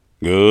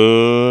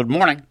Good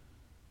morning.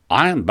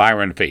 I'm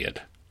Byron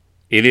Fayette.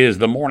 It is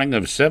the morning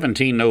of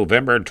 17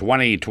 November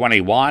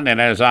 2021, and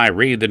as I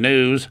read the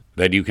news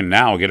that you can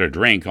now get a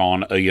drink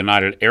on a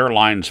United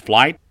Airlines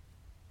flight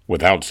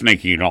without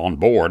sneaking on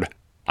board,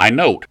 I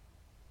note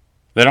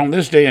that on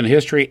this day in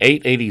history,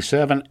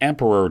 887,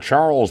 Emperor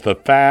Charles the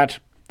Fat,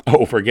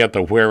 forget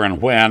the where and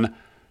when,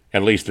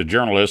 at least the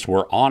journalists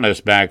were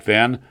honest back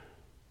then.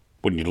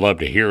 Wouldn't you love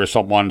to hear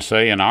someone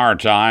say in our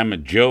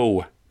time,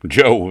 Joe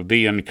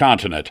the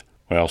Incontinent?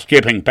 Well,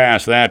 skipping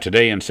past that,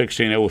 today in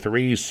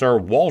 1603, Sir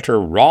Walter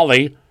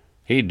Raleigh,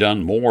 he'd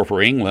done more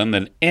for England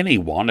than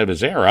anyone of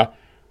his era.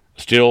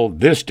 Still,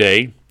 this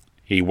day,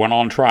 he went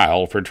on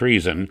trial for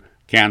treason.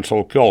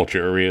 Cancel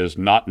culture is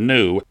not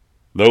new.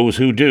 Those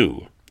who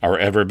do are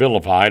ever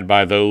vilified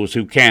by those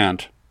who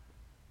can't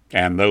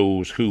and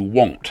those who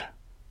won't.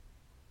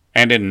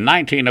 And in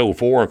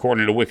 1904,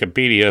 according to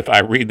Wikipedia, if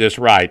I read this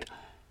right,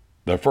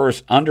 the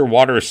first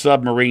underwater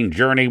submarine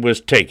journey was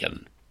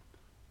taken.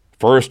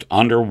 First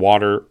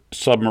underwater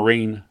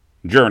submarine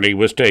journey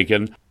was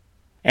taken,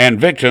 and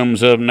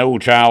victims of No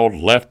Child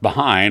Left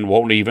Behind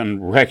won't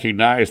even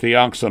recognize the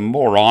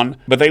oxymoron,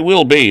 but they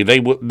will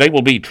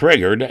be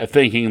triggered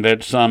thinking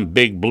that some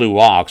big blue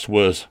ox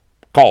was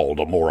called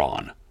a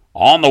moron.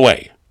 On the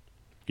way,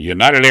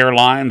 United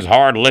Airlines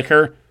hard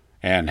liquor,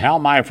 and how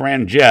my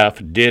friend Jeff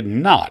did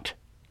not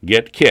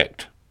get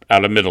kicked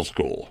out of middle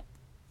school.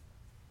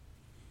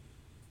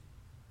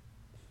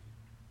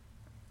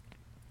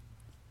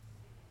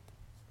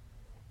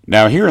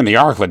 Now, here in the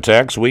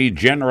Arklatex, we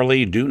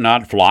generally do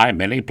not fly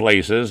many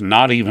places,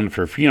 not even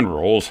for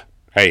funerals.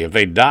 Hey, if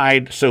they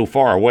died so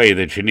far away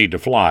that you need to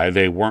fly,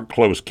 they weren't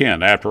close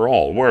kin after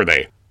all, were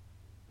they?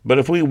 But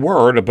if we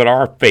were to put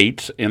our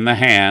fates in the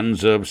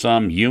hands of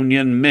some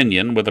Union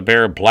minion with a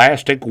pair of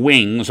plastic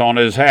wings on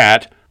his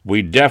hat,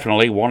 we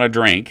definitely want a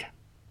drink.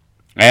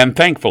 And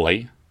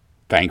thankfully,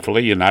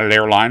 United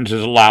Airlines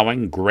is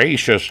allowing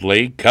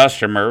graciously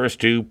customers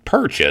to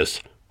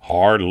purchase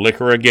hard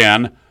liquor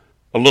again.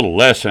 A little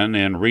lesson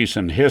in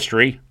recent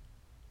history.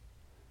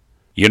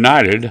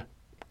 United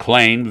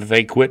claimed that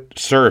they quit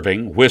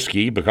serving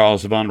whiskey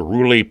because of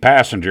unruly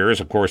passengers.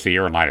 Of course, the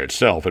airline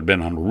itself had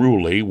been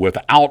unruly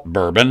without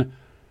bourbon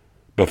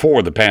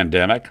before the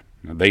pandemic.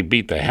 They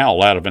beat the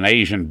hell out of an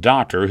Asian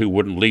doctor who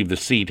wouldn't leave the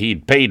seat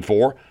he'd paid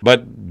for.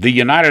 But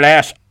United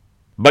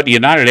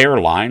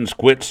Airlines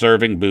quit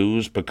serving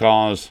booze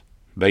because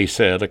they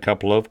said a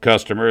couple of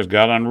customers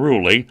got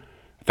unruly.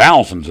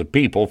 Thousands of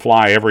people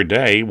fly every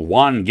day.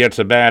 One gets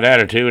a bad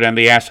attitude, and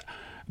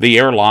the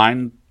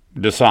airline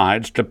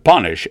decides to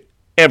punish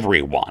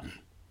everyone.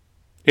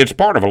 It's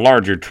part of a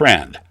larger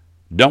trend.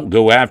 Don't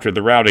go after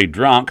the rowdy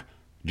drunk.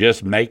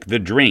 Just make the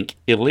drink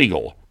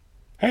illegal.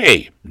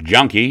 Hey,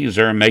 junkies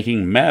are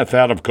making meth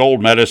out of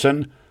cold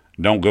medicine.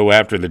 Don't go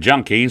after the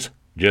junkies.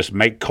 Just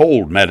make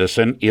cold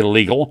medicine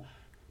illegal.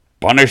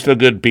 Punish the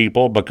good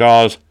people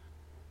because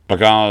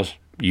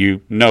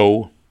you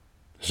know,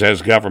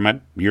 says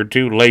government, you're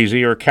too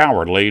lazy or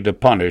cowardly to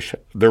punish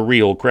the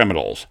real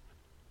criminals.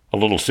 A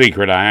little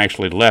secret, I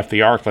actually left the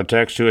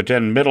Arklatex to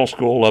attend middle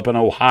school up in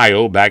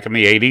Ohio back in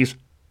the 80s.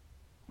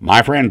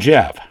 My friend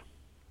Jeff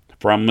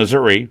from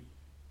Missouri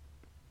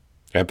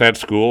at that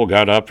school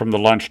got up from the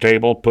lunch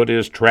table, put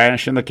his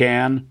trash in the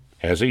can,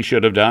 as he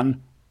should have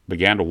done,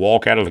 began to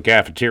walk out of the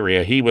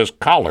cafeteria. He was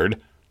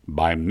collared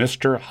by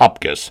Mr.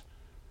 Hopkins,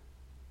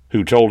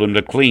 who told him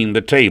to clean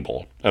the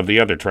table of the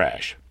other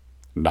trash.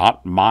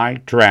 Not my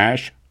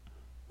trash,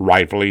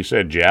 rightfully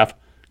said Jeff.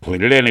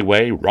 Clean it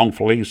anyway,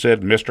 wrongfully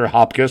said Mr.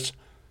 Hopkins.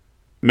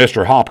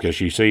 Mr.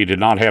 Hopkins, you see, did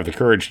not have the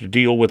courage to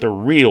deal with a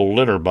real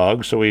litter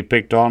bug, so he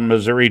picked on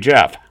Missouri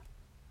Jeff.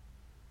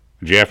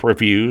 Jeff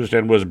refused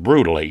and was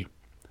brutally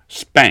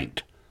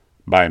spanked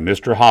by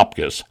Mr.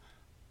 Hopkins.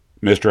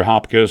 Mr.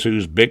 Hopkins,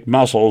 whose big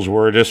muscles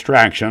were a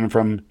distraction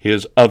from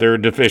his other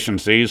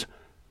deficiencies.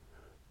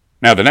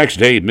 Now, the next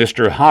day,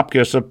 Mr.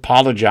 Hopkins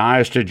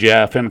apologized to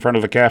Jeff in front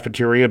of the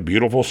cafeteria.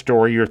 Beautiful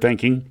story, you're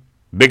thinking.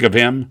 Big of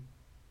him,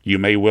 you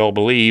may well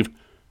believe,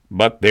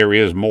 but there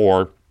is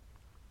more.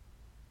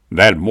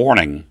 That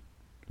morning,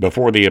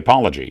 before the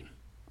apology,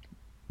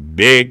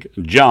 Big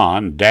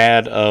John,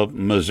 dad of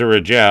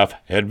Missouri Jeff,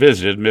 had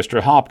visited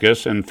Mr.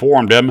 Hopkins and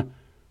informed him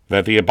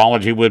that the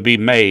apology would be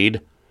made,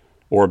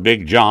 or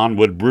Big John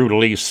would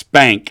brutally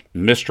spank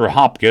Mr.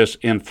 Hopkins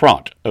in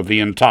front of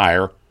the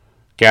entire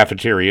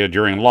cafeteria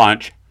during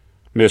lunch.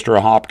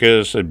 Mr.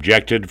 Hopkins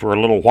objected for a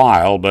little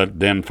while, but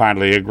then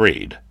finally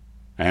agreed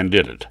and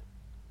did it.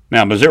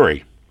 Now,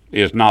 Missouri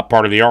is not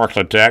part of the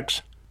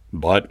Arklatex,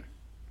 but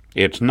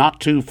it's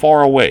not too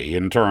far away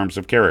in terms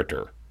of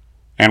character.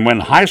 And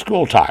when high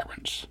school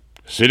tyrants,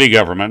 city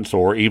governments,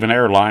 or even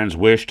airlines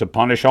wish to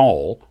punish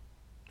all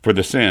for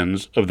the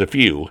sins of the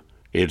few,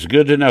 it's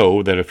good to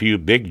know that a few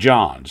Big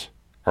Johns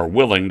are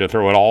willing to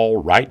throw it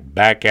all right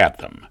back at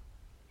them.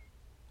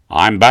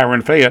 I'm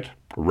Byron Fayette,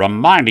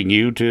 reminding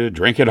you to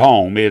drink at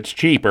home. It's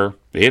cheaper,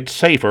 it's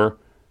safer,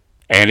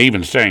 and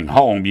even staying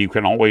home, you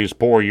can always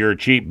pour your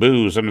cheap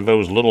booze into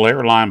those little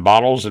airline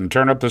bottles and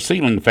turn up the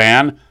ceiling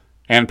fan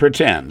and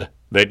pretend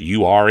that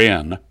you are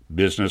in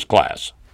business class.